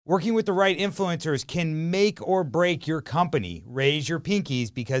Working with the right influencers can make or break your company. Raise your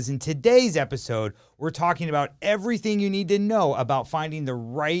pinkies, because in today's episode, we're talking about everything you need to know about finding the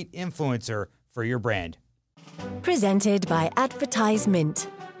right influencer for your brand. Presented by Advertisement.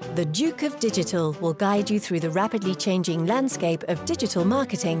 The Duke of Digital will guide you through the rapidly changing landscape of digital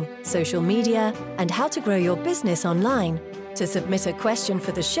marketing, social media, and how to grow your business online. To submit a question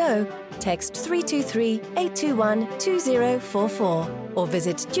for the show, text 323-821-2044 or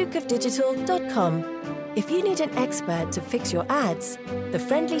visit dukeofdigital.com. If you need an expert to fix your ads, the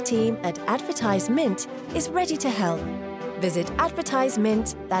friendly team at Advertisement is ready to help. Visit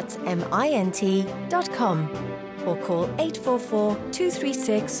Advertisement, that's MINT.com, or call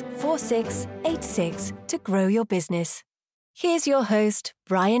 844-236-4686 to grow your business. Here's your host,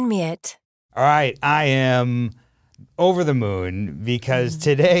 Brian Miet. All right, I am over the moon because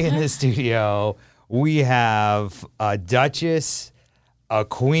today in the studio we have a Duchess, a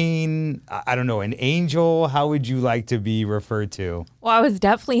queen, I don't know, an angel. How would you like to be referred to? Well, I was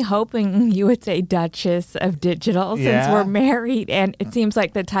definitely hoping you would say Duchess of Digital since we're married, and it seems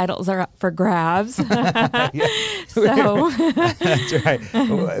like the titles are up for grabs. So that's right.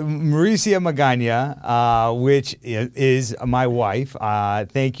 Mauricia Magana, which is my wife.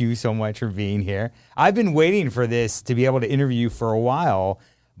 Thank you so much for being here. I've been waiting for this to be able to interview you for a while,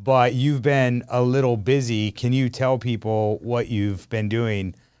 but you've been a little busy. Can you tell people what you've been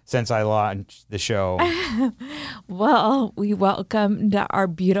doing since I launched the show? Well, we welcomed our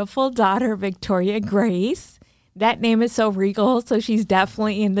beautiful daughter, Victoria Grace. That name is so regal, so she's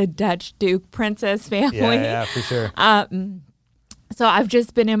definitely in the Dutch Duke princess family. Yeah, for sure. So I've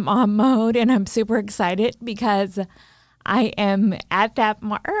just been in mom mode, and I'm super excited because I am at that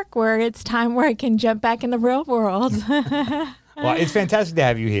mark where it's time where I can jump back in the real world. Well, it's fantastic to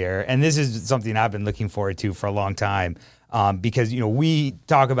have you here. And this is something I've been looking forward to for a long time because, we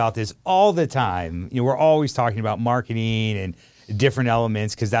talk about this all the time. We're always talking about marketing and different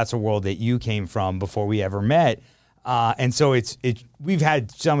elements because that's a world that you came from before we ever met. And so we've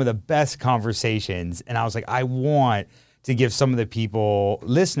had some of the best conversations. And I was like, I want to give some of the people,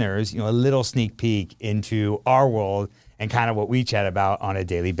 listeners, a little sneak peek into our world and kind of what we chat about on a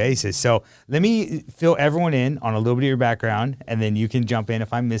daily basis. So let me fill everyone in on a little bit of your background, and then you can jump in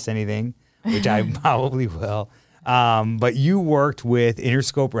if I miss anything, which I probably will. But you worked with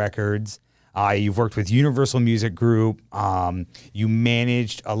Interscope Records. You've worked with Universal Music Group. You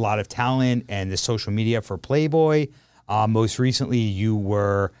managed a lot of talent and the social media for Playboy. Most recently, you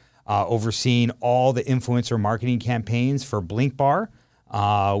were overseeing all the influencer marketing campaigns for Blink Bar,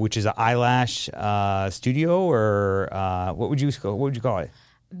 which is an eyelash studio, or what would you call it?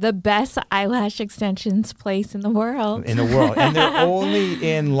 The best eyelash extensions place in the world. And they're only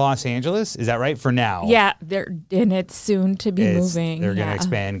in Los Angeles, is that right? For now. Yeah, and it's soon to be moving. They're going to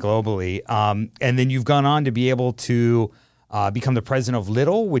expand globally. And then you've gone on to be able to become the president of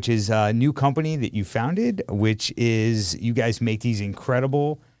Little, which is a new company that you founded, which is, you guys make these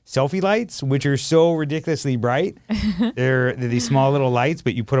incredible selfie lights, which are so ridiculously bright. They're these small little lights,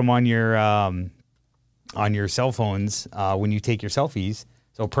 but you put them on your cell phones when you take your selfies.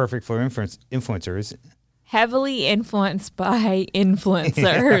 So perfect for influencers. Heavily influenced by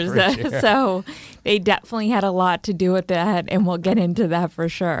influencers. Yeah, for sure. So they definitely had a lot to do with that, and we'll get into that for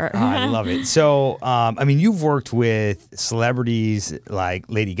sure. I love it. So, you've worked with celebrities like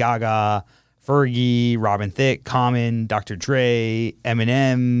Lady Gaga, Fergie, Robin Thicke, Common, Dr. Dre,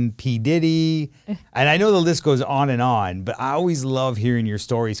 Eminem, P. Diddy. And I know the list goes on, but I always love hearing your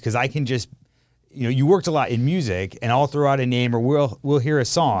stories because I can just, you worked a lot in music, and I'll throw out a name or we'll hear a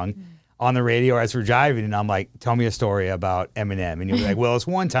song on the radio as we're driving, and I'm like, tell me a story about Eminem. And you'll be like, well, it's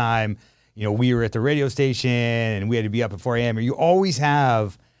one time, we were at the radio station and we had to be up at 4 a.m. Or you always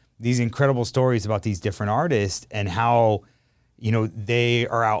have these incredible stories about these different artists and how, they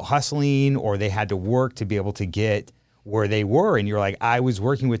are out hustling or they had to work to be able to get where they were. And you're like, I was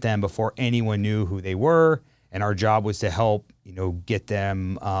working with them before anyone knew who they were. And our job was to help, get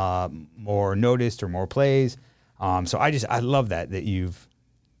them more noticed or more plays. So I love that you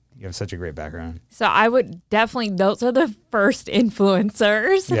have such a great background. So I would definitely, those are the first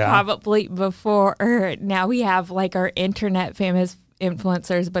influencers, probably before, or now we have like our internet famous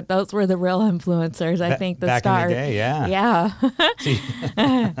influencers, but those were the real influencers, I think, the back start. In the day, yeah.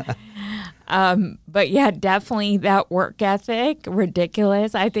 Yeah. But yeah, definitely that work ethic,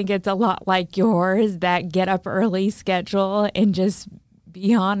 ridiculous. I think it's a lot like yours, that get up early schedule and just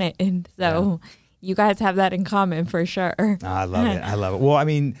be on it. And so you guys have that in common for sure. I love it. Well,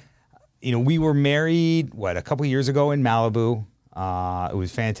 we were married, a couple years ago in Malibu. It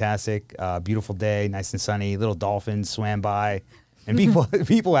was fantastic. Beautiful day, nice and sunny. Little dolphins swam by. And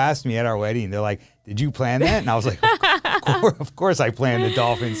people asked me at our wedding, they're like, did you plan that? And I was like, of course I planned the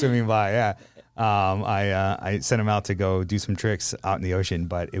dolphin swimming by. Yeah. I sent him out to go do some tricks out in the ocean,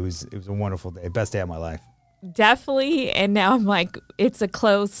 but it was a wonderful day. Best day of my life. Definitely. And now I'm like, it's a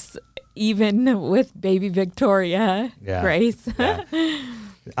close even with baby Victoria, Grace. Yeah.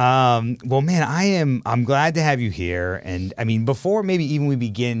 Well, man, I'm glad to have you here. And I mean, before maybe even we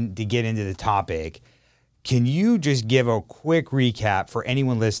begin to get into the topic, can you just give a quick recap for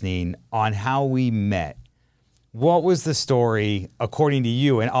anyone listening on how we met? What was the story according to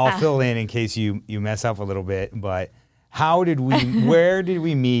you? And I'll fill in case you mess up a little bit, but where did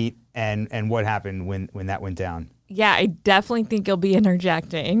we meet and what happened when that went down? Yeah, I definitely think you'll be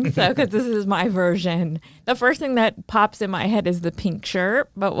interjecting. So, because this is my version. The first thing that pops in my head is the pink shirt,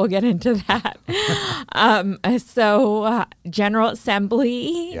 but we'll get into that. General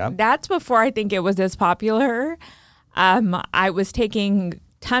Assembly, that's before I think it was as popular. I was taking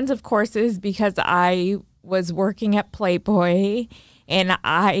tons of courses because I was working at Playboy, and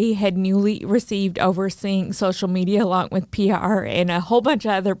I had newly received overseeing social media along with PR and a whole bunch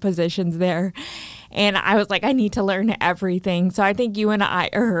of other positions there. And I was like, I need to learn everything. So I think you and I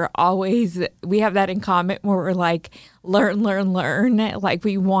we have that in common where we're like, learn. Like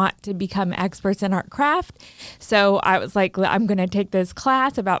we want to become experts in our craft. So I was like, I'm going to take this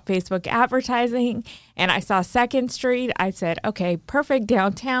class about Facebook advertising. And I saw 2nd Street. I said, okay, perfect,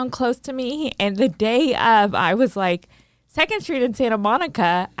 downtown, close to me. And the day of, I was like, 2nd Street in Santa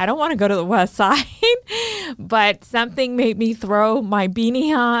Monica, I don't want to go to the West Side, but something made me throw my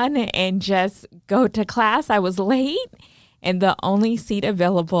beanie on and just go to class. I was late, and the only seat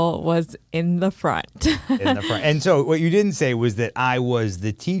available was in the front. And so what you didn't say was that I was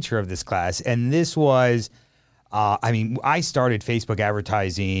the teacher of this class, and this was, I started Facebook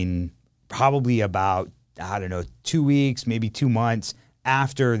advertising probably about, 2 weeks, maybe 2 months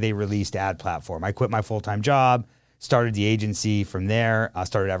after they released Ad Platform. I quit my full-time job, started the agency from there,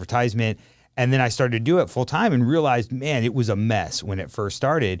 started advertisement, and then I started to do it full time and realized, man, it was a mess when it first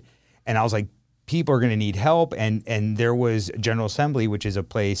started. And I was like, people are going to need help. And there was General Assembly, which is a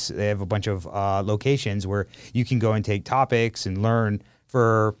place, they have a bunch of locations where you can go and take topics and learn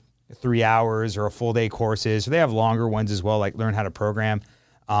for 3 hours or a full day courses. So they have longer ones as well, like learn how to program.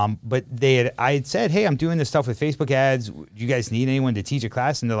 But I had said, hey, I'm doing this stuff with Facebook ads. Do you guys need anyone to teach a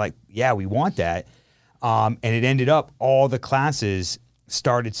class? And they're like, yeah, we want that. And it ended up all the classes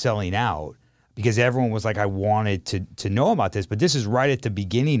started selling out because everyone was like, I wanted to know about this. But this is right at the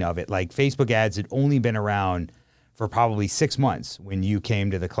beginning of it. Like Facebook ads had only been around for probably 6 months when you came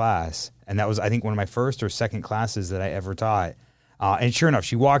to the class. And that was, I think, one of my first or second classes that I ever taught. And sure enough,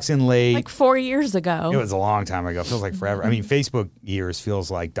 she walks in late. Like 4 years ago. It was a long time ago. It feels like forever. I mean, Facebook years feels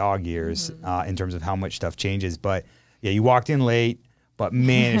like dog years in terms of how much stuff changes. But yeah, you walked in late. But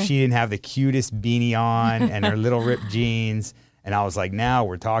man, if she didn't have the cutest beanie on and her little ripped jeans, and I was like, now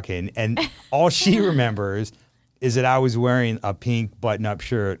we're talking. And all she remembers is that I was wearing a pink button-up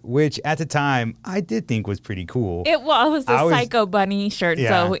shirt, which at the time I did think was pretty cool. It was a Psycho Bunny shirt. Yeah.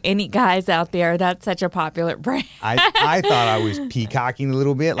 So any guys out there, that's such a popular brand. I thought I was peacocking a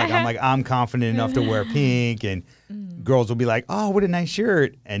little bit. Like I'm confident enough to wear pink, and girls will be like, oh, what a nice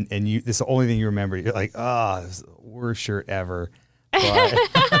shirt. And this is the only thing you remember. You're like, oh, this is the worst shirt ever.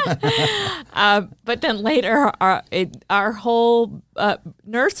 But then later, our whole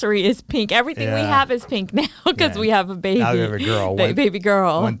nursery is pink. Everything we have is pink now because we have a baby. Now we have a girl. Baby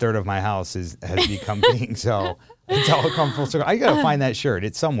girl. 1/3 of my house has become pink. So it's all come full circle. I got to find that shirt.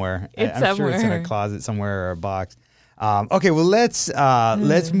 It's somewhere. I'm sure it's in a closet somewhere or a box. Okay, well let's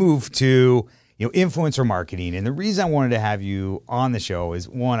move to influencer marketing. And the reason I wanted to have you on the show is,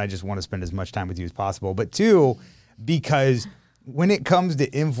 one, I just want to spend as much time with you as possible. But two, because when it comes to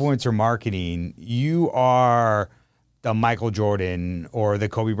influencer marketing, you are the Michael Jordan or the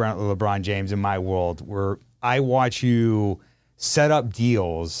Kobe Bryant, LeBron James in my world, where I watch you set up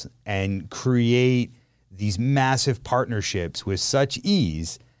deals and create these massive partnerships with such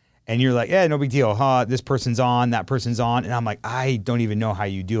ease. And you're like, yeah, no big deal. This person's on, that person's on. And I'm like, I don't even know how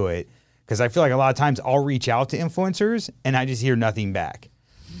you do it. Because I feel like a lot of times I'll reach out to influencers and I just hear nothing back.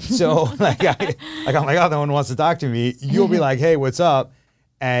 So I'm like, oh, no one wants to talk to me. You'll be like, hey, what's up?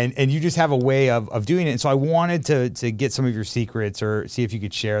 And you just have a way of doing it. And so I wanted to get some of your secrets or see if you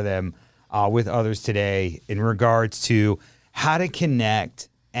could share them with others today in regards to how to connect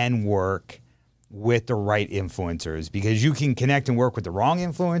and work with the right influencers, because you can connect and work with the wrong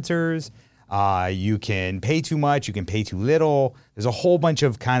influencers. You can pay too much. You can pay too little. There's a whole bunch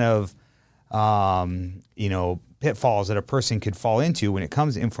of kind of, pitfalls that a person could fall into when it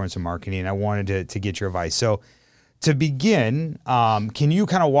comes to influencer marketing. And I wanted to get your advice. So to begin, can you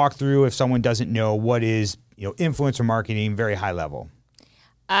kind of walk through, if someone doesn't know, what is influencer marketing, very high level?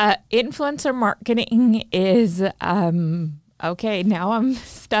 Influencer marketing is okay. Now I'm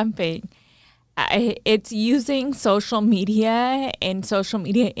stumping. It's using social media and social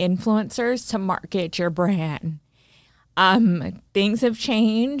media influencers to market your brand. Things have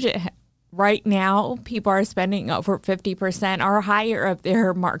changed. Right now, people are spending over 50% or higher of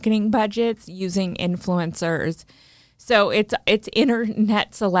their marketing budgets using influencers. So it's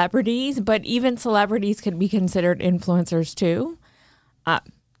internet celebrities, but even celebrities can be considered influencers too.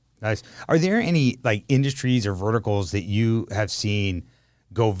 Nice. Are there any industries or verticals that you have seen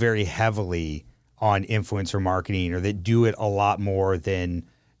go very heavily on influencer marketing, or that do it a lot more than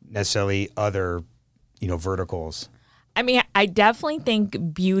necessarily other, verticals? I mean, I definitely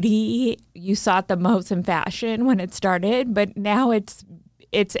think beauty, you saw it the most in fashion when it started, but now it's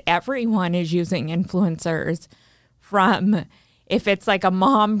everyone is using influencers, from if it's like a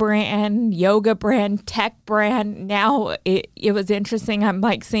mom brand, yoga brand, tech brand. Now it was interesting. I'm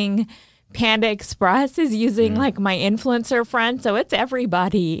seeing Panda Express is using my influencer friend. So it's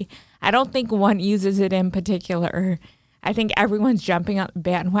everybody. I don't think one uses it in particular. I think everyone's jumping on the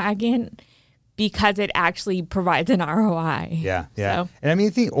bandwagon because it actually provides an ROI. Yeah. So. And I mean, I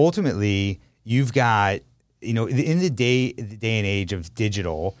think ultimately you've got, in the day and age of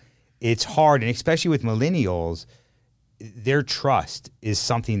digital, it's hard, and especially with millennials, their trust is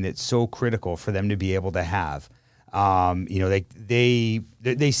something that's so critical for them to be able to have.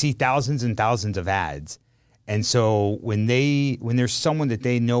 They see thousands and thousands of ads. And so when there's someone that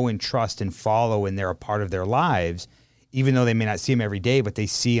they know and trust and follow, and they're a part of their lives, even though they may not see them every day, but they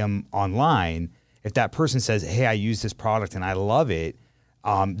see them online, if that person says, hey, I use this product and I love it,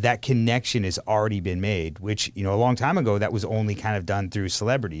 that connection has already been made, which, a long time ago, that was only kind of done through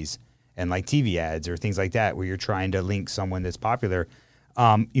celebrities and TV ads or things like that, where you're trying to link someone that's popular.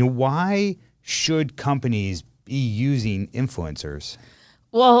 Why should companies be using influencers?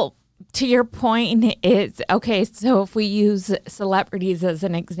 Well, to your point is, okay, so if we use celebrities as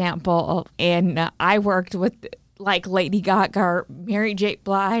an example, and I worked with Lady Gaga or Mary J.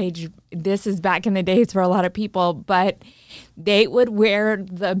 Blige, this is back in the days for a lot of people, but they would wear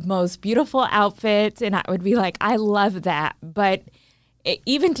the most beautiful outfits, and I would be like, I love that. But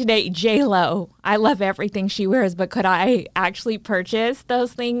even today, J-Lo, I love everything she wears, but could I actually purchase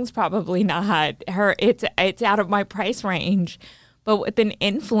those things? Probably not. It's out of my price range. But with an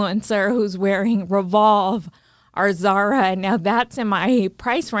influencer who's wearing Revolve or Zara, now that's in my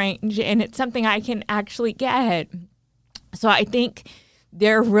price range, and it's something I can actually get. So I think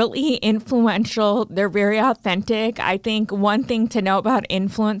they're really influential. They're very authentic. I think one thing to know about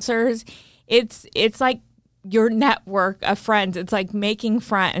influencers, it's like your network of friends. It's like making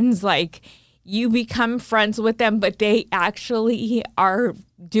friends. You become friends with them, but they actually are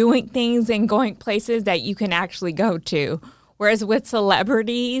doing things and going places that you can actually go to. Whereas with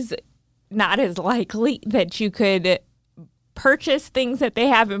celebrities, not as likely that you could purchase things that they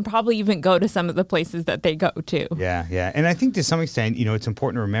have and probably even go to some of the places that they go to. Yeah. And I think to some extent, it's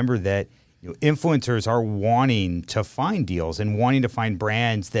important to remember that influencers are wanting to find deals and wanting to find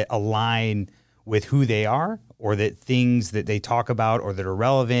brands that align with who they are, or that things that they talk about or that are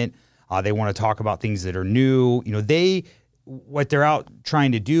relevant. They want to talk about things that are new. What they're out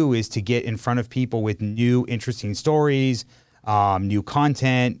trying to do is to get in front of people with new, interesting stories, new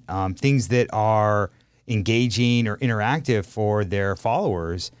content, things that are engaging or interactive for their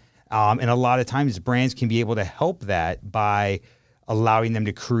followers. And a lot of times brands can be able to help that by allowing them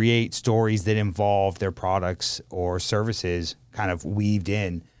to create stories that involve their products or services kind of weaved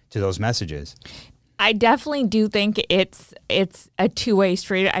in to those messages. I definitely do think it's a two-way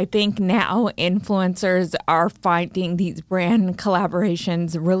street. I think now influencers are finding these brand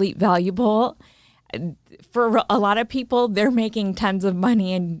collaborations really valuable. For a lot of people, they're making tons of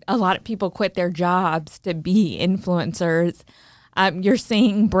money, and a lot of people quit their jobs to be influencers. You're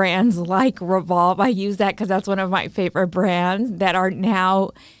seeing brands like Revolve. I use that because that's one of my favorite brands that are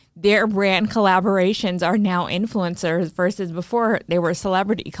now, their brand collaborations are now influencers versus before they were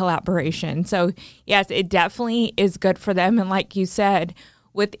celebrity collaborations. So yes, it definitely is good for them. And like you said,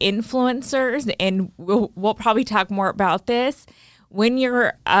 with influencers, and we'll probably talk more about this, when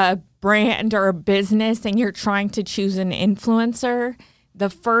you're a brand or a business and you're trying to choose an influencer,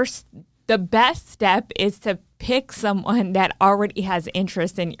 the best step is to pick someone that already has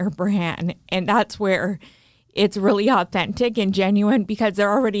interest in your brand. And that's where it's really authentic and genuine, because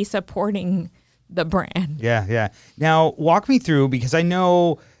they're already supporting the brand. Yeah. Now, walk me through, because I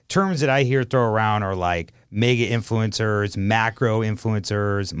know terms that I hear throw around are like mega influencers, macro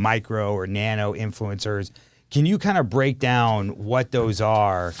influencers, micro or nano influencers. Can you kind of break down what those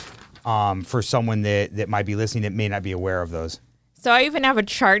are for someone that might be listening that may not be aware of those? So I even have a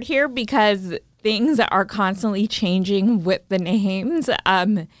chart here because things are constantly changing with the names.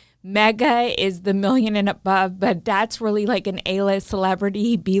 Mega is the million and above, but that's really like an A-list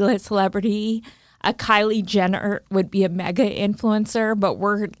celebrity, B-list celebrity. A Kylie Jenner would be a mega influencer, but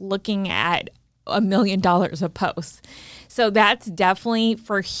we're looking at $1 million a post. So that's definitely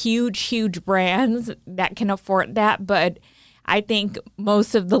for huge brands that can afford that. But I think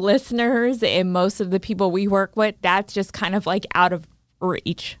most of the listeners and most of the people we work with, that's just kind of like out of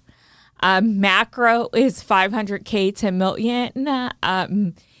reach. Macro is 500K to $1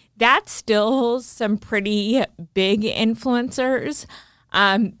 million. That's still some pretty big influencers.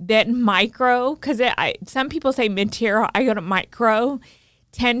 Then micro, because some people say mid-tier, I go to micro,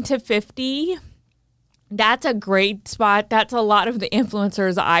 10 to 50. That's a great spot. That's a lot of the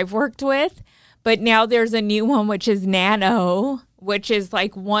influencers I've worked with. But now there's a new one, which is nano, which is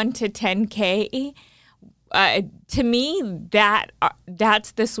like 1 to 10K. To me,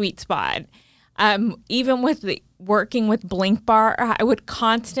 that's the sweet spot. Even with working with Blinkbar, I would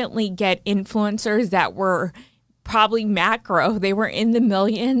constantly get influencers that were probably macro. They were in the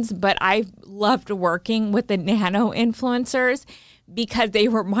millions, but I loved working with the nano influencers because they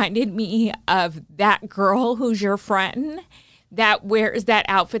reminded me of that girl who's your friend that wears that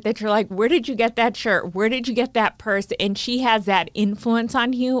outfit that you're like, where did you get that shirt? Where did you get that purse? And she has that influence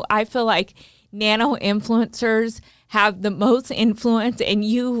on you. I feel like nano influencers have the most influence,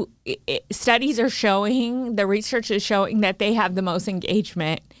 and studies are showing, the research is showing that they have the most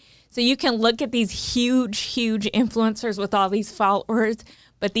engagement. So you can look at these huge influencers with all these followers,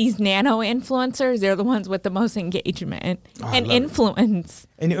 but these nano influencers, they're the ones with the most engagement and influence.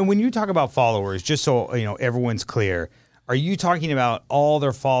 And when you talk about followers, just so everyone's clear, are you talking about all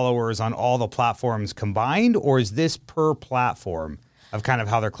their followers on all the platforms combined, or is this per platform of kind of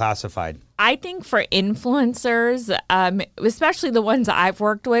how they're classified? I think for influencers, especially the ones I've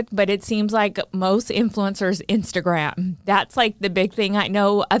worked with, but it seems like most influencers, Instagram. That's like the big thing. I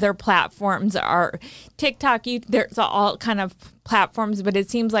know other platforms are TikTok. There's all kind of platforms, but it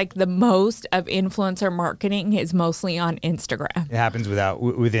seems like the most of influencer marketing is mostly on Instagram. It happens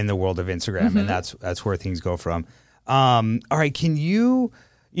within the world of Instagram, and that's where things go from. All right, can you...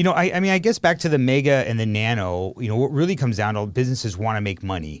 I guess back to the mega and the nano, what really comes down to businesses want to make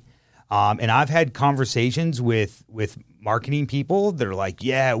money. And I've had conversations with marketing people that are like,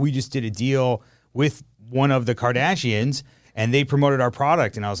 yeah, we just did a deal with one of the Kardashians and they promoted our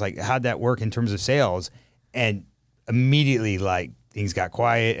product. And I was like, how'd that work in terms of sales? And immediately things got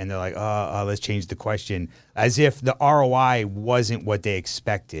quiet and they're like, let's change the question, as if the ROI wasn't what they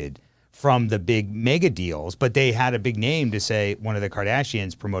expected from the big mega deals, but they had a big name to say one of the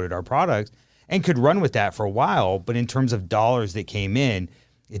Kardashians promoted our products and could run with that for a while. But in terms of dollars that came in,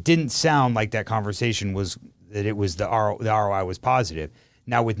 it didn't sound like that conversation was that it was the ROI was positive.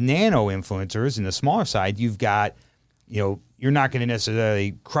 Now with nano influencers in the smaller side, you've got, you're not going to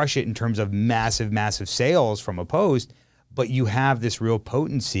necessarily crush it in terms of massive sales from a post, but you have this real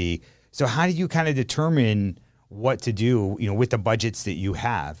potency. So how do you kind of determine what to do, with the budgets that you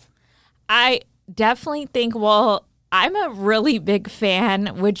have? I definitely think, I'm a really big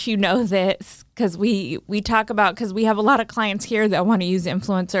fan, which this, because we talk about, because we have a lot of clients here that want to use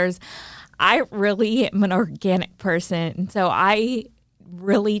influencers. I really am an organic person. So I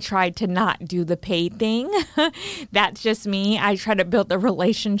really try to not do the paid thing. That's just me. I try to build the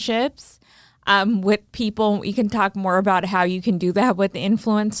relationships with people. We can talk more about how you can do that with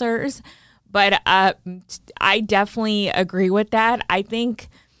influencers. But I definitely agree with that. I think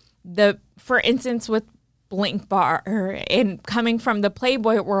for instance, with Blinkbar and coming from the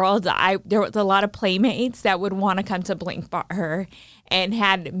Playboy world, there was a lot of Playmates that would want to come to Blinkbar and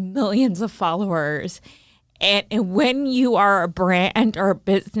had millions of followers. And when you are a brand or a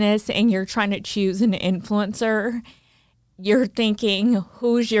business and you're trying to choose an influencer, you're thinking,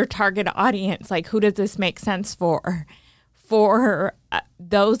 who's your target audience? Like, who does this make sense for? For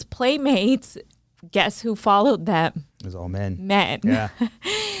those Playmates, guess who followed them? It was all men. Yeah.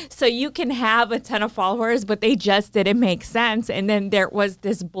 So you can have a ton of followers, but they just didn't make sense. And then there was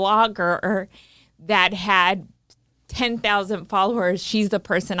this blogger that had 10,000 followers. She's the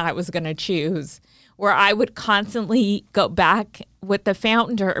person I was going to choose, where I would constantly go back with the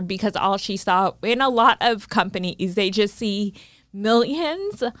founder because all she saw in a lot of companies, they just see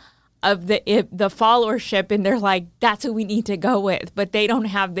millions of the followership and they're like, that's who we need to go with. But they don't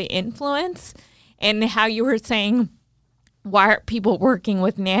have the influence. And how you were saying, why are people working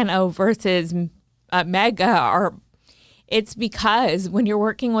with nano versus mega? It's because when you're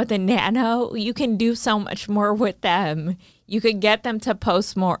working with a nano, you can do so much more with them. You could get them to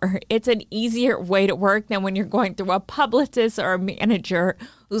post more. It's an easier way to work than when you're going through a publicist or a manager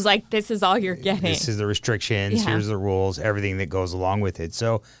who's like, this is all you're getting. This is the restrictions. Here's the rules, everything that goes along with it.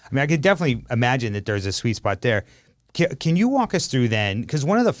 So, I mean, I could definitely imagine that there's a sweet spot there. Can you walk us through then? Because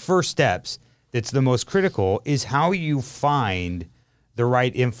one of the first steps that's the most critical is how you find the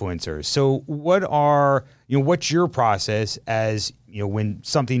right influencers. So what's your process as, when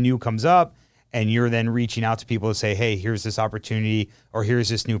something new comes up and you're then reaching out to people to say, hey, here's this opportunity or here's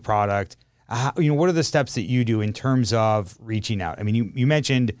this new product. What are the steps that you do in terms of reaching out? I mean, you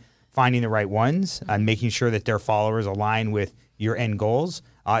mentioned finding the right ones and making sure that their followers align with your end goals.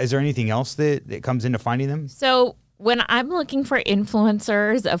 Is there anything else that comes into finding them? So when I'm looking for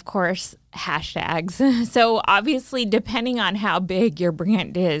influencers, of course, hashtags. So obviously, depending on how big your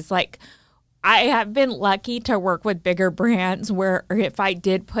brand is, like I have been lucky to work with bigger brands where if I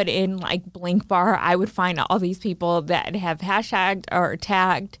did put in like Blink Bar, I would find all these people that have hashtagged or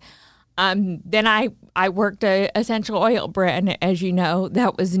tagged. Then I worked a essential oil brand, as you know,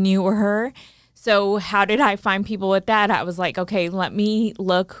 that was newer. So how did I find people with that? I was like, okay, let me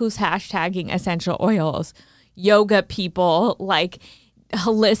look who's hashtagging essential oils. Yoga people, like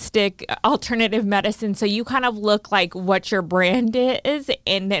holistic alternative medicine. So you kind of look like what your brand is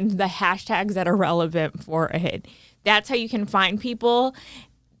and then the hashtags that are relevant for it. That's how you can find people.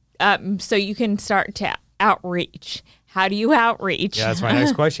 So you can start to outreach. How do you outreach? Yeah, that's my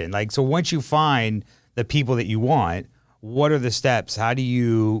next question. So once you find the people that you want, what are the steps? How do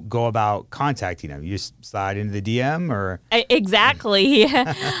you go about contacting them? You just slide into the DM or? Exactly.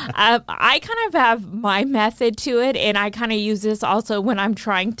 I kind of have my method to it, and I kind of use this also when I'm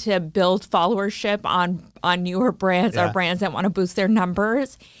trying to build followership on newer brands or brands that want to boost their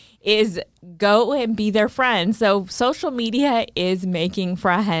numbers, is go and be their friend. So social media is making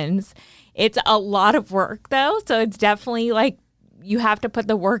friends. It's a lot of work, though, so it's definitely like you have to put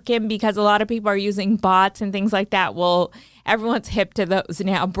the work in because a lot of people are using bots and things like that. Well, everyone's hip to those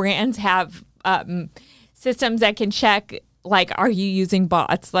now. Brands have systems that can check, like, are you using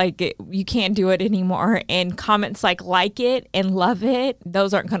bots? Like, you can't do it anymore. And comments like it and love it,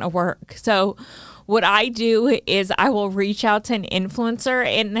 those aren't going to work. So what I do is I will reach out to an influencer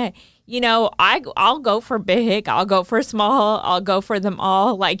and I'll go for big, I'll go for small, I'll go for them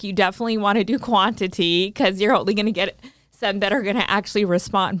all. Like, you definitely want to do quantity because you're only going to get some that are going to actually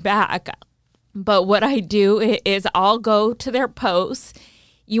respond back. But what I do is I'll go to their posts.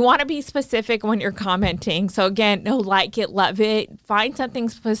 You want to be specific when you're commenting. So again, no like it, love it. Find something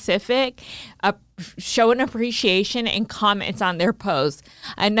specific, show an appreciation and comments on their posts.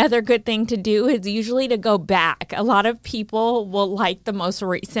 Another good thing to do is usually to go back. A lot of people will like the most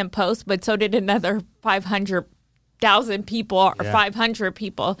recent post, but so did another 500,000 people or 500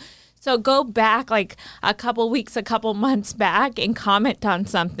 people. So go back like a couple weeks, a couple months back and comment on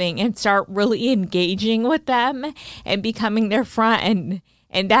something and start really engaging with them and becoming their friend.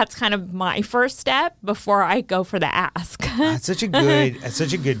 And that's kind of my first step before I go for the ask. That's such a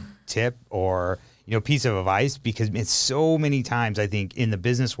good tip or piece of advice because it's so many times I think in the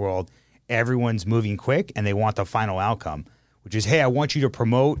business world everyone's moving quick and they want the final outcome, which is, hey, I want you to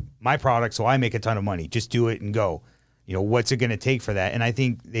promote my product so I make a ton of money. Just do it and go. What's it going to take for that? And I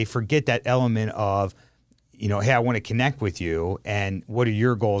think they forget that element of, hey, I want to connect with you and what are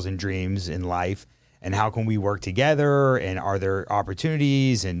your goals and dreams in life and how can we work together and are there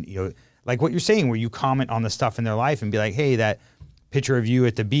opportunities and, like what you're saying where you comment on the stuff in their life and be like, hey, that picture of you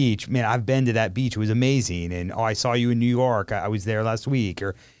at the beach, man, I've been to that beach. It was amazing. And, I saw you in New York. I was there last week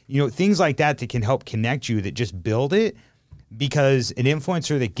or, things like that can help connect you that just build it because an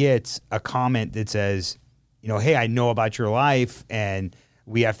influencer that gets a comment that says, hey, I know about your life and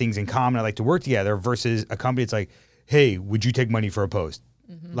we have things in common. I'd like to work together versus a company that's like, hey, would you take money for a post?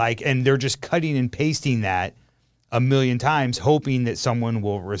 Mm-hmm. And they're just cutting and pasting that a million times, hoping that someone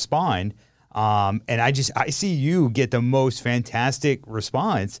will respond. And I see you get the most fantastic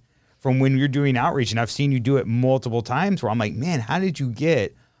response from when you're doing outreach. And I've seen you do it multiple times where I'm like, man, how did you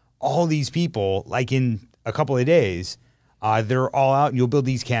get all these people in a couple of days? They're all out and you'll build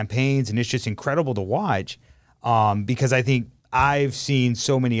these campaigns and it's just incredible to watch. Because I think I've seen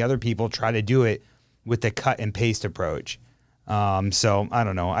so many other people try to do it with the cut and paste approach. So I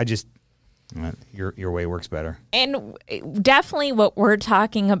don't know. Your way works better. And definitely what we're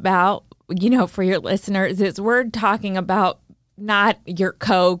talking about, for your listeners is we're talking about not your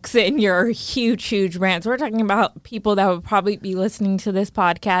Cokes and your huge, huge brands. We're talking about people that would probably be listening to this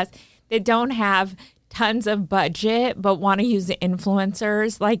podcast that don't have tons of budget but want to use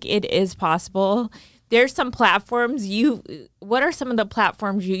influencers. Like, it is possible. there's some platforms what are some of the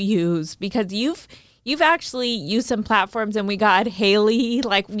platforms you use? Because you've actually used some platforms, and we got Haley,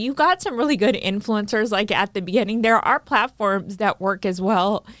 like you got some really good influencers like at the beginning. There are platforms that work as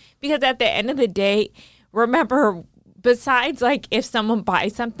well, because at the end of the day, remember, besides like if someone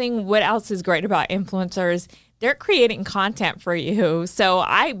buys something, what else is great about influencers? They're creating content for you. So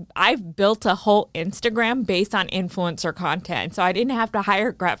I've built a whole Instagram based on influencer content. So I didn't have to hire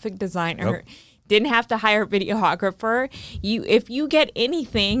a graphic designer. Nope. Didn't have to hire a videographer. If you get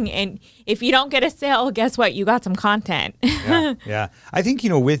anything, and if you don't get a sale, guess what? You got some content. Yeah. I think,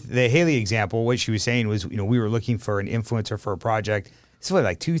 with the Haley example, what she was saying was, we were looking for an influencer for a project. This was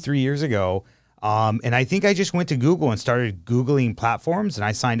like 2-3 years ago. And I think I just went to Google and started Googling platforms, and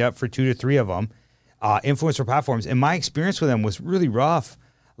I signed up for 2 to 3 of them, influencer platforms. And my experience with them was really rough.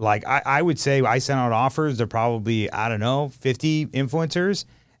 Like I would say I sent out offers to probably, 50 influencers,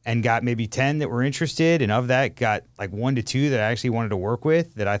 and got maybe 10 that were interested. And of that, got like 1 to 2 that I actually wanted to work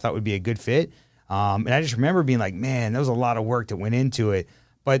with that I thought would be a good fit. And I just remember being like, man, there was a lot of work that went into it.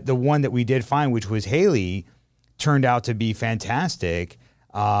 But the one that we did find, which was Haley, turned out to be fantastic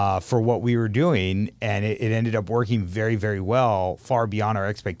for what we were doing. And it ended up working very, very well, far beyond our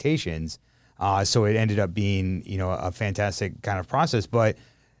expectations. So it ended up being, a fantastic kind of process. But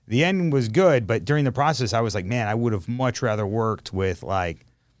the end was good. But during the process, I was like, man, I would have much rather worked with like,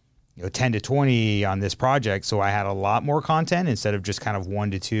 10 to 20 on this project. So I had a lot more content instead of just kind of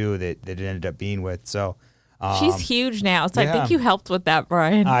 1 to 2 that it ended up being with. So she's huge now. So I think you helped with that,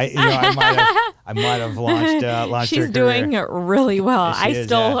 Brian. I might have launched she's her career. Doing really well.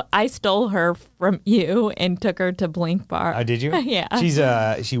 Yeah, I stole her from you and took her to Blink Bar. Oh, did you? Yeah. She's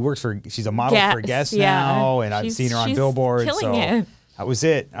a model for Guess now, and I've seen her on billboards. Killing it. That was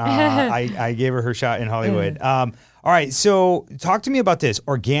it. I gave her shot in Hollywood. All right, so talk to me about this,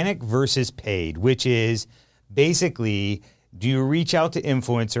 organic versus paid, which is basically, do you reach out to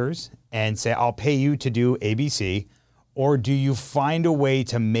influencers and say, I'll pay you to do ABC, or do you find a way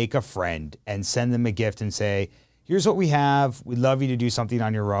to make a friend and send them a gift and say, here's what we have, we'd love you to do something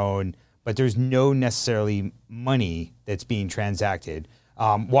on your own, but there's no necessarily money that's being transacted.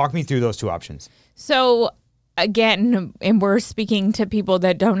 Walk me through those 2 options. So again, and we're speaking to people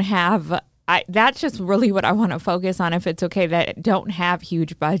that don't have, that's just really what I want to focus on, if it's okay, that don't have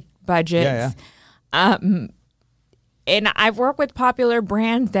huge budgets. Yeah. And I've worked with popular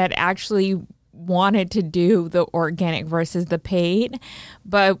brands that actually wanted to do the organic versus the paid.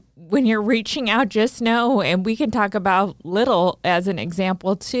 But when you're reaching out, just know, and we can talk about Little as an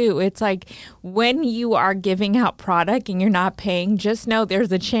example too, it's like when you are giving out product and you're not paying, just know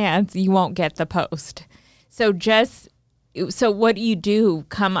there's a chance you won't get the post. So what do?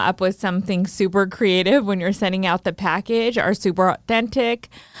 Come up with something super creative when you're sending out the package, or super authentic.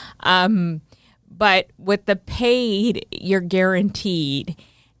 But with the paid, you're guaranteed.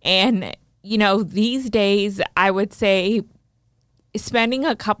 And, these days, I would say spending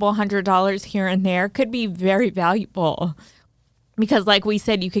a couple $100s here and there could be very valuable. Because like we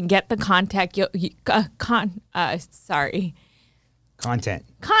said, you can get the content.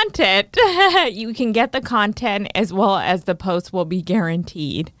 Content. You can get the content as well as the post will be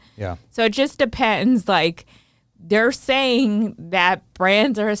guaranteed. Yeah. So it just depends. Like they're saying that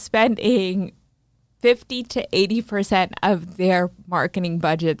brands are spending 50 to 80% of their marketing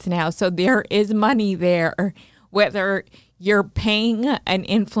budgets now. So there is money there, whether you're paying an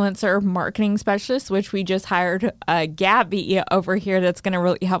influencer marketing specialist, which we just hired Gabby over here that's going to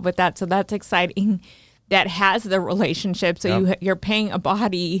really help with that. So that's exciting. That has the relationship. So you're paying a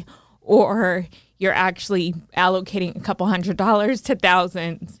body, or you're actually allocating a couple $100s to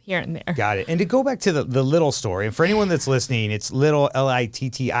thousands here and there. Got it. And to go back to the Little story, and for anyone that's listening, it's Little,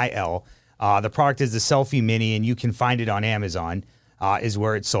 Littil. The product is the Selfie Mini, and you can find it on Amazon, is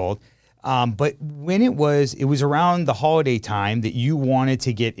where it's sold. But when it was around the holiday time that you wanted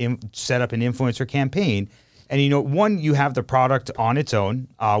to set up an influencer campaign. And, you have the product on its own,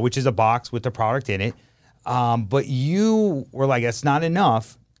 which is a box with the product in it. But you were like, that's not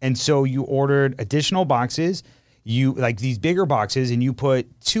enough. And so you ordered additional boxes, like these bigger boxes, and you put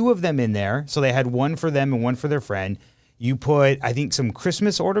 2 of them in there. So they had one for them and one for their friend. You put, I think, some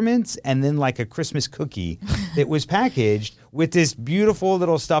Christmas ornaments and then like a Christmas cookie that was packaged with this beautiful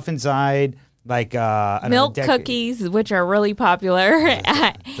little stuff inside, like milk cookies, which are really popular.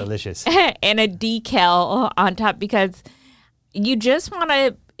 Delicious. And a decal on top, because you just want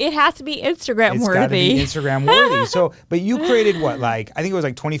to, it has to be Instagram worthy. It's got to be Instagram worthy. So, but you created I think it was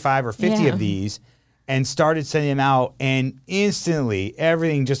like 25 or 50 of these, and started sending them out, and instantly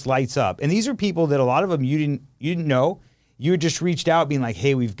everything just lights up. And these are people that a lot of them you didn't know. you had just reached out being like,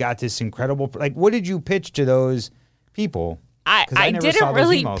 hey, we've got this incredible, like, what did you pitch to those people? I didn't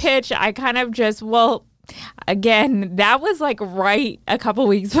really pitch. I kind of just, again, that was like right a couple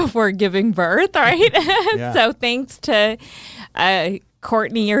weeks before giving birth, right? Yeah. So thanks to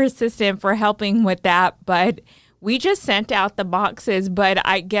Courtney, your assistant, for helping with that. But we just sent out the boxes. But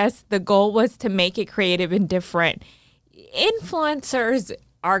I guess the goal was to make it creative and different. Influencers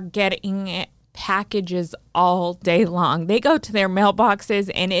are getting packages all day long. They go to their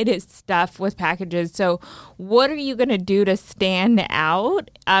mailboxes and it is stuffed with packages. So what are you going to do to stand out?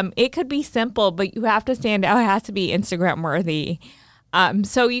 It could be simple, but you have to stand out. It has to be Instagram worthy.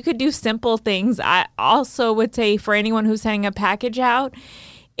 So you could do simple things. I also would say for anyone who's sending a package out,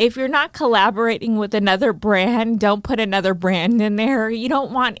 if you're not collaborating with another brand, don't put another brand in there. You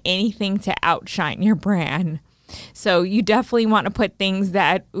don't want anything to outshine your brand. So you definitely want to put things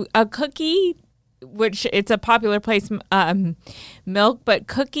that a cookie, which it's a popular place, milk, but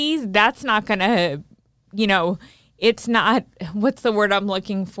cookies, that's not going to, it's not, what's the word I'm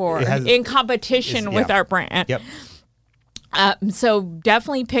looking for? In competition with our brand. Yep. So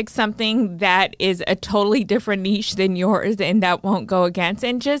definitely pick something that is a totally different niche than yours and that won't go against.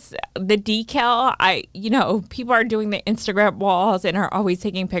 And just the decal, people are doing the Instagram walls and are always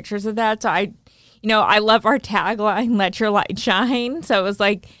taking pictures of that. So I love our tagline, let your light shine. So it was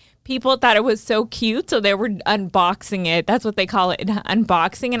like people thought it was so cute, so they were unboxing it. That's what they call it,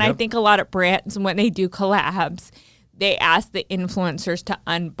 unboxing. And I think a lot of brands, when they do collabs, they ask the influencers to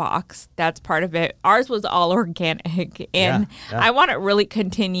unbox. That's part of it. Ours was all organic. And I want to really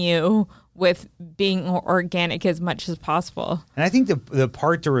continue with being organic as much as possible. And I think the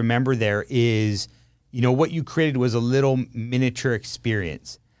part to remember there is, what you created was a little miniature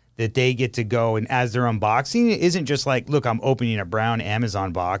experience that they get to go, and as they're unboxing, it isn't just like, look, I'm opening a brown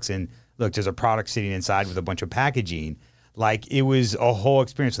Amazon box and look, there's a product sitting inside with a bunch of packaging. Like, it was a whole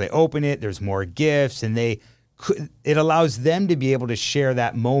experience. They open it, there's more gifts, and it allows them to be able to share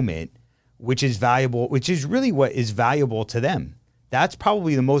that moment, which is valuable, which is really what is valuable to them. That's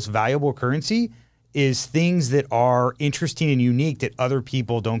probably the most valuable currency, is things that are interesting and unique that other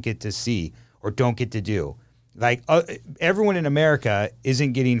people don't get to see or don't get to do. Like, everyone in America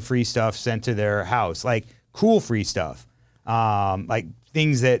isn't getting free stuff sent to their house, like cool free stuff, like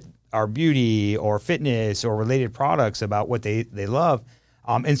things that are beauty or fitness or related products about what they love.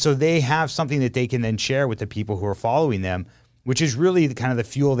 And so they have something that they can then share with the people who are following them, which is really the kind of the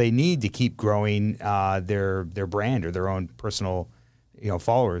fuel they need to keep growing their brand or their own personal,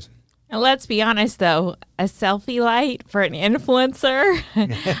 followers. And let's be honest, though, a selfie light for an influencer,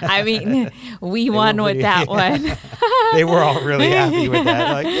 I mean, we won with that one. They were all really happy with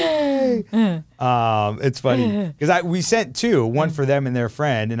that. Like, yay. It's funny because we sent two, one for them and their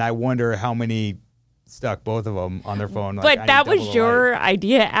friend, and I wonder how many stuck both of them on their phone. But that was your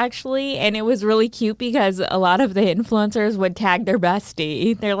idea, actually, and it was really cute because a lot of the influencers would tag their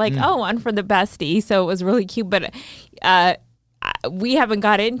bestie. They're like, oh, one for the bestie. So it was really cute. But we haven't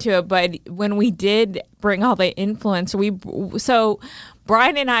got into it, but when we did bring all the influence, so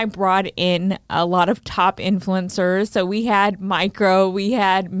Brian and I brought in a lot of top influencers. So we had micro, we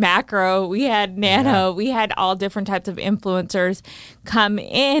had macro, we had nano, we had all different types of influencers come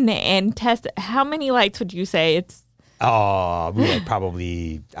in and test. How many lights would you say it's? We had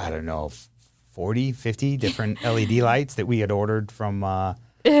probably, 40, 50 different LED lights that we had ordered from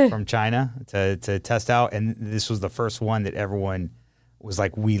China to test out. And this was the first one that everyone was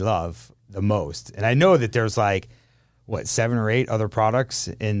like, we love the most. And I know that there's 7 or 8 other products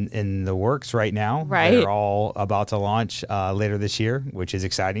in the works right now. Right. They're all about to launch later this year, which is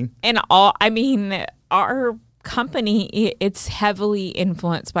exciting. And our company, it's heavily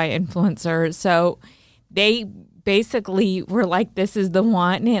influenced by influencers. So they basically were like, this is the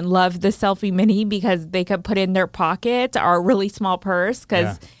one, and loved the Selfie Mini because they could put in their pocket or a really small purse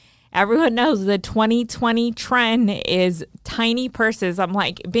because everyone knows the 2020 trend is tiny purses. I'm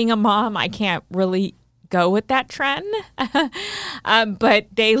like, being a mom, I can't really go with that trend. But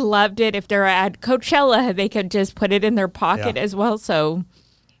they loved it. If they're at Coachella, they could just put it in their pocket as well. So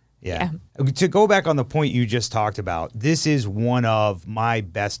yeah. To go back on the point you just talked about, this is one of my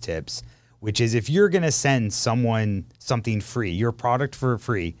best tips, which is if you're going to send someone something free, your product for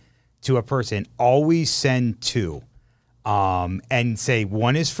free to a person, always send 2 and say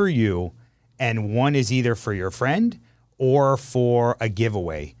one is for you and one is either for your friend or for a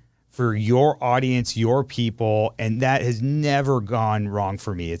giveaway for your audience, your people. And that has never gone wrong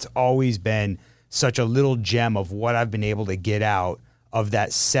for me. It's always been such a little gem of what I've been able to get out of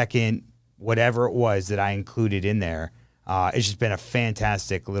that second, whatever it was that I included in there. It's just been a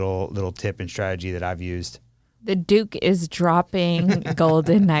fantastic little tip and strategy that I've used. The Duke is dropping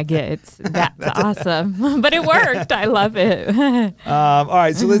golden nuggets. That's awesome. But it worked. I love it. All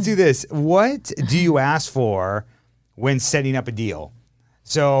right, so let's do this. What do you ask for when setting up a deal?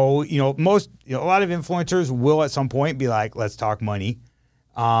 So, a lot of influencers will at some point be like, let's talk money.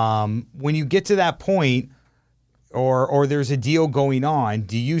 When you get to that point or there's a deal going on,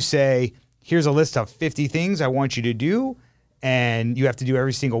 do you say, here's a list of 50 things I want you to do, and you have to do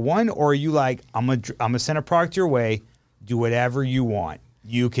every single one? Or are you like, I'm gonna send a product your way, do whatever you want.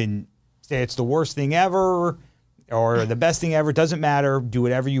 You can say it's the worst thing ever or the best thing ever. Doesn't matter. Do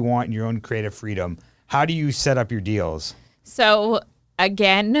whatever you want in your own creative freedom. How do you set up your deals? So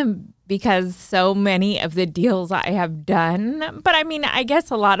again, because so many of the deals I have done, but I mean, I guess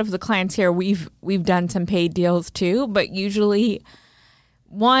a lot of the clients here, we've done some paid deals too, but usually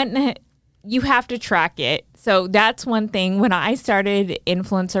one, you have to track it. So that's one thing. When I started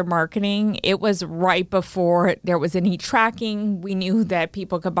influencer marketing, it was right before there was any tracking. We knew that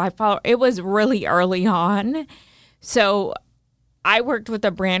people could buy followers. It was really early on. So I worked with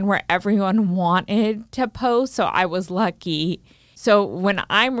a brand where everyone wanted to post, so I was lucky. So when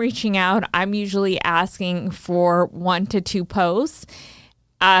I'm reaching out, I'm usually asking for 1 to 2 posts.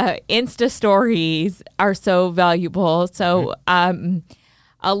 Insta stories are so valuable. So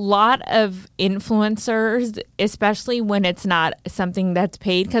a lot of influencers, especially when it's not something that's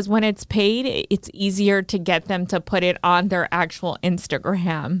paid, because when it's paid, it's easier to get them to put it on their actual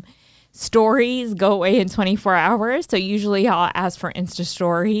Instagram. Stories go away in 24 hours. So usually I'll ask for Insta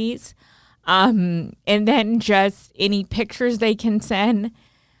stories. And then just any pictures they can send.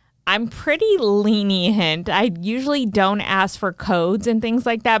 I'm pretty lenient. I usually don't ask for codes and things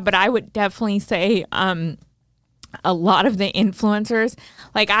like that, but I would definitely say a lot of the influencers,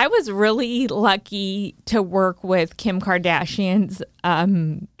 like I was really lucky to work with Kim Kardashian's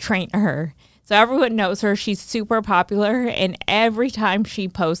trainer. So everyone knows her. She's super popular. And every time she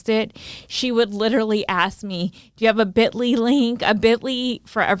posted, she would literally ask me, do you have a Bitly link? A Bitly,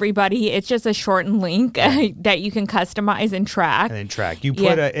 for everybody, it's just a shortened link that you can customize and track. And then track. You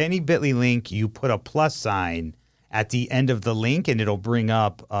put any Bitly link, you put a plus sign at the end of the link, and it'll bring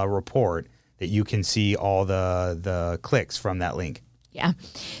up a report that you can see all the clicks from that link. Yeah.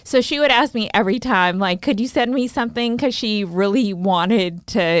 So she would ask me every time, like, could you send me something? Because she really wanted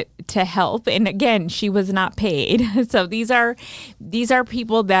to help. And again, she was not paid. So these are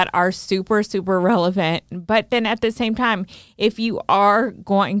people that are super, super relevant. But then at the same time, if you are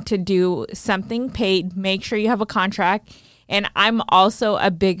going to do something paid, make sure you have a contract. And I'm also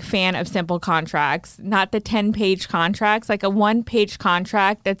a big fan of simple contracts, not the 10-page contracts, like a 1-page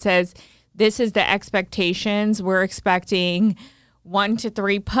contract that says, this is the expectations. We're expecting 1 to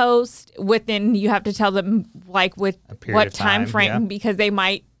 3 posts within, you have to tell them like with what time frame, because they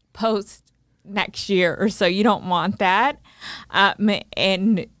might post next year or so. You don't want that.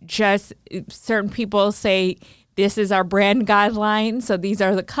 And just certain people say, this is our brand guideline. So these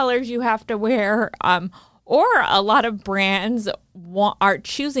are the colors you have to wear. Or a lot of brands are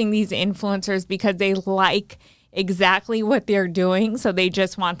choosing these influencers because they like exactly what they're doing. So they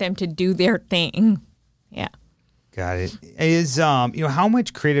just want them to do their thing. Yeah. Got it. Is, how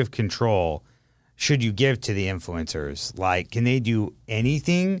much creative control should you give to the influencers? Like, can they do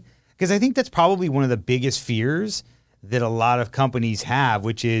anything? Because I think that's probably one of the biggest fears that a lot of companies have,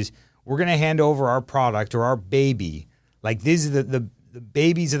 which is we're going to hand over our product or our baby. Like, these are the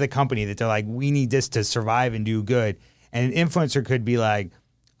babies of the company that they're like, we need this to survive and do good. And an influencer could be like,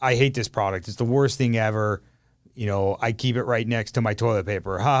 I hate this product. It's the worst thing ever. I keep it right next to my toilet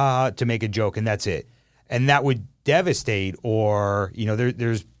paper, to make a joke, and that's it. And that would devastate. Or,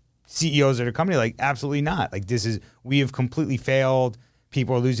 there's CEOs at a company like, absolutely not. Like, we have completely failed.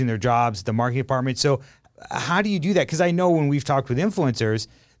 People are losing their jobs at the marketing department. So how do you do that? Because I know when we've talked with influencers,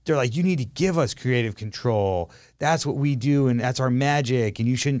 they're like, you need to give us creative control. That's what we do, and that's our magic, and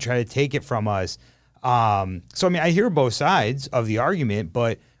you shouldn't try to take it from us. So, I hear both sides of the argument,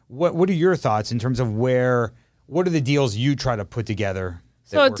 but what are your thoughts in terms of what are the deals you try to put together?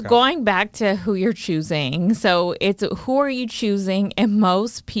 So it's going back to who you're choosing. So it's who are you choosing? And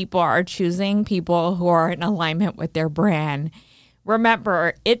most people are choosing people who are in alignment with their brand.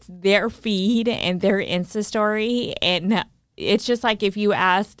 Remember, it's their feed and their Insta story. And it's just like if you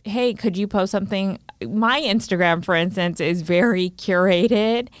asked, hey, could you post something? My Instagram, for instance, is very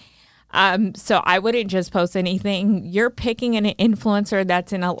curated. So I wouldn't just post anything. You're picking an influencer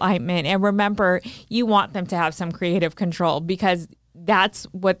that's in alignment. And remember, you want them to have some creative control because that's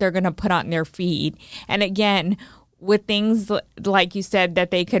what they're going to put on their feed. And again, with things like you said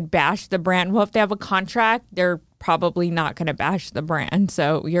that they could bash the brand. Well, if they have a contract, they're probably not going to bash the brand.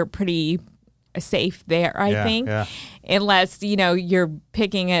 So you're pretty safe there, I think. Yeah. Unless, you're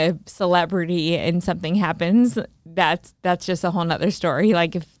picking a celebrity and something happens, that's just a whole nother story.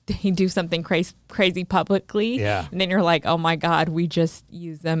 Like if they do something crazy publicly, and then you're like, oh my God, we just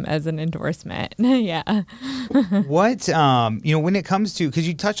use them as an endorsement. Yeah. What, when it comes to, because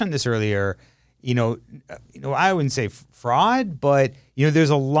you touched on this earlier, I wouldn't say fraud, but,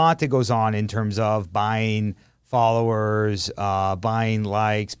 there's a lot that goes on in terms of buying followers, buying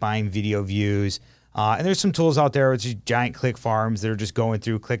likes, buying video views. And there's some tools out there, which is giant click farms that are just going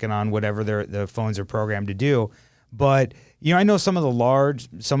through, clicking on whatever the phones are programmed to do. But, I know some of the large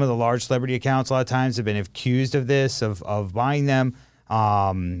celebrity accounts a lot of times have been accused of this, of buying them.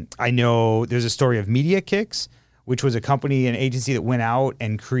 I know there's a story of Media Kicks, which was a company, an agency that went out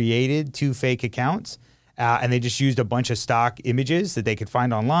and created 2 fake accounts. And they just used a bunch of stock images that they could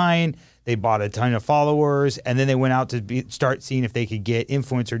find online. They bought a ton of followers, and then they went out to start seeing if they could get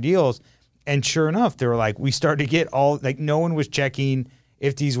influencer deals. And sure enough, they were like, we started to get no one was checking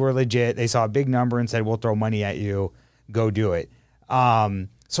if these were legit. They saw a big number and said, we'll throw money at you. Go do it.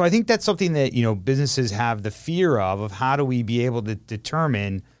 So I think that's something that, businesses have the fear of how do we be able to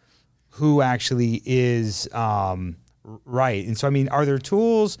determine who actually is right. And so, are there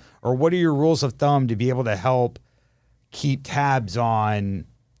tools or what are your rules of thumb to be able to help keep tabs on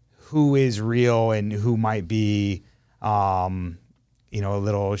who is real and who might be, a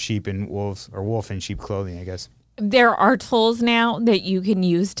little sheep in wolves or wolf in sheep clothing, I guess? There are tools now that you can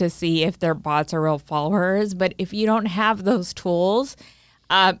use to see if they're bots or real followers. But if you don't have those tools,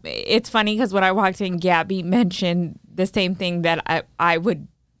 it's funny because when I walked in, Gabby mentioned the same thing that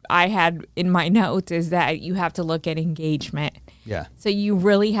I had in my notes is that you have to look at engagement. Yeah. So you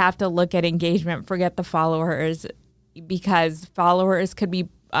really have to look at engagement, forget the followers, because followers could be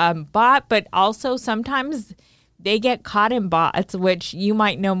bought, but also sometimes they get caught in bots, which you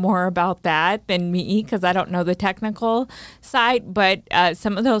might know more about that than me because I don't know the technical side. But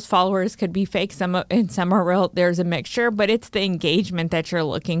some of those followers could be fake, some are real. There's a mixture, but it's the engagement that you're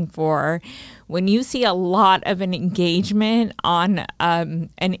looking for. When you see a lot of an engagement on an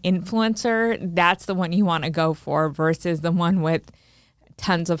influencer, that's the one you want to go for versus the one with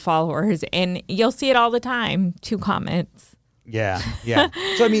tons of followers. And you'll see it all the time, 2 comments. Yeah.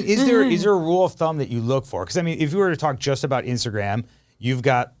 So, is there a rule of thumb that you look for? Because, if you were to talk just about Instagram, you've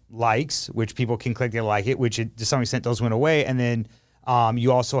got likes, which people can click, they like it, which to some extent those went away. And then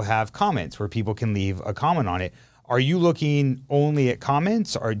you also have comments where people can leave a comment on it. Are you looking only at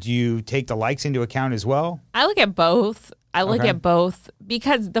comments or do you take the likes into account as well? I look at both.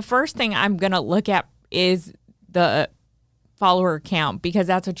 Because the first thing I'm going to look at is the follower count because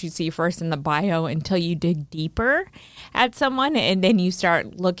that's what you see first in the bio until you dig deeper at someone and then you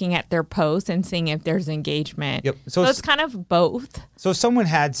start looking at their posts and seeing if there's engagement. Yep. So it's kind of both. So if someone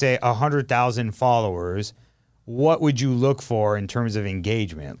had, say, 100,000 followers, what would you look for in terms of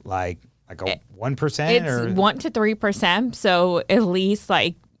engagement? Like a 1%? It's 1 to 3%. So at least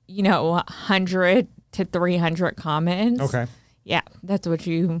 100 to 300 comments. Okay. Yeah, that's what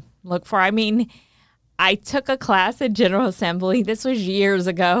you look for. I took a class at General Assembly. This was years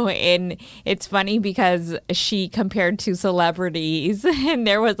ago. And it's funny because she compared 2 celebrities. And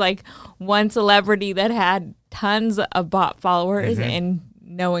there was one celebrity that had tons of bot followers and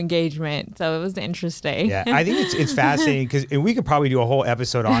no engagement. So it was interesting. Yeah, I think it's fascinating because we could probably do a whole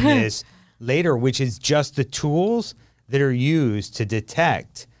episode on this later, which is just the tools that are used to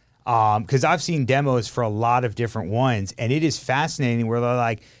detect. Because I've seen demos for a lot of different ones. And it is fascinating where they're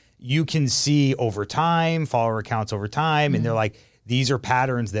like, you can see over time, follower accounts over time, and they're like, these are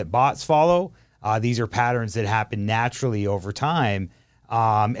patterns that bots follow. These are patterns that happen naturally over time.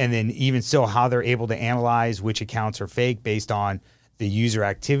 And then even still how they're able to analyze which accounts are fake based on the user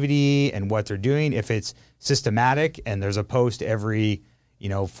activity and what they're doing. If it's systematic and there's a post every,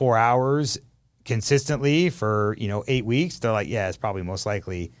 4 hours consistently for, 8 weeks, they're like, yeah, it's probably most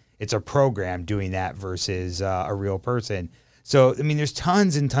likely it's a program doing that versus a real person. So, there's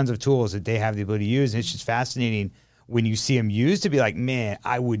tons and tons of tools that they have the ability to use. And it's just fascinating when you see them used to be like, man,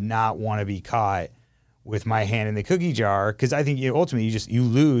 I would not want to be caught with my hand in the cookie jar. Because I think ultimately you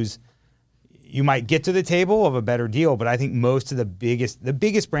lose. You might get to the table of a better deal. But I think most of the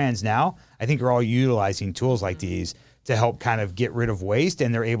biggest brands now, I think are all utilizing tools like these to help kind of get rid of waste.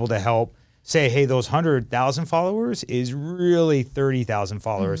 And they're able to help say, hey, those 100,000 followers is really 30,000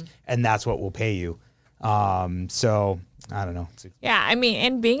 followers. And that's what we'll pay you. So I don't know. Yeah,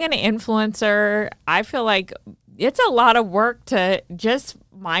 and being an influencer, I feel like it's a lot of work to just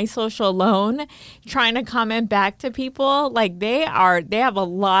my social alone, trying to comment back to people. Like they have a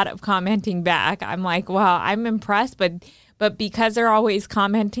lot of commenting back. I'm like, wow, I'm impressed, but because they're always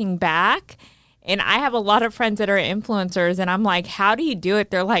commenting back, And I have a lot of friends that are influencers, and I'm like, how do you do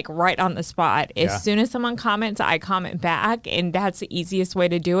it? They're like right on the spot. As soon as someone comments, I comment back, and that's the easiest way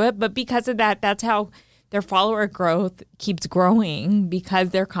to do it. But because of that, that's how their follower growth keeps growing,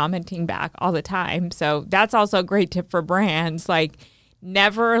 because they're commenting back all the time. So that's also a great tip for brands. Like,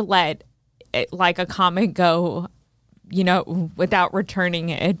 never let it, like a comment go, without returning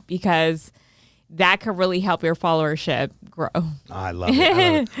it, because that could really help your followership grow. I love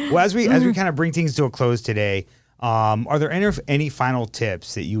it. Well, as we kind of bring things to a close today, are there any final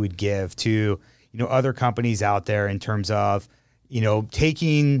tips that you would give to other companies out there in terms of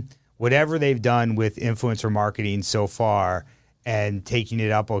taking whatever they've done with influencer marketing so far and taking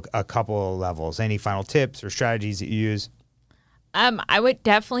it up a couple of levels? Any final tips or strategies that you use? I would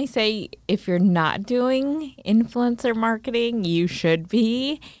definitely say if you're not doing influencer marketing, you should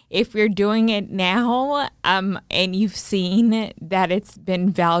be. If you're doing it now, and you've seen that it's been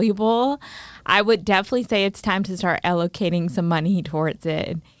valuable, I would definitely say it's time to start allocating some money towards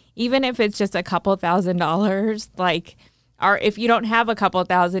it. Even if it's just a couple $1,000s, or if you don't have a couple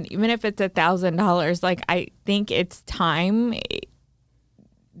thousand, even if it's $1,000, I think it's time.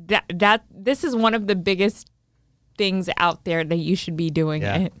 This is one of the biggest things out there that you should be doing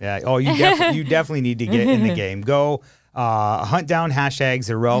it. Yeah. Oh, you definitely need to get in the game. Go hunt down hashtags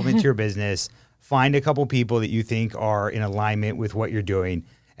that are relevant to your business. Find a couple people that you think are in alignment with what you're doing,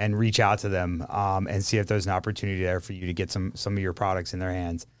 and reach out to them and see if there's an opportunity there for you to get some of your products in their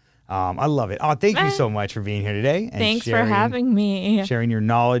hands. I love it. Oh, thank you so much for being here today. And Thanks for having me. Sharing your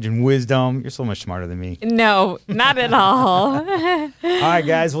knowledge and wisdom. You're so much smarter than me. No, not at all. All right,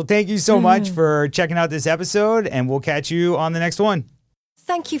 guys. Well, thank you so much for checking out this episode, and we'll catch you on the next one.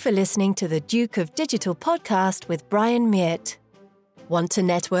 Thank you for listening to the Duke of Digital podcast with Brian Meert. Want to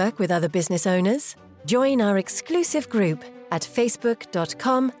network with other business owners? Join our exclusive group at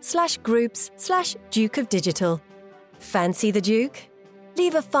facebook.com/groups/Duke of Digital. Fancy the Duke?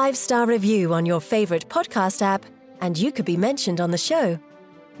 Leave a 5-star review on your favorite podcast app, and you could be mentioned on the show.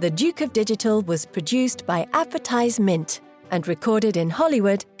 The Duke of Digital was produced by Advertise Mint and recorded in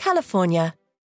Hollywood, California.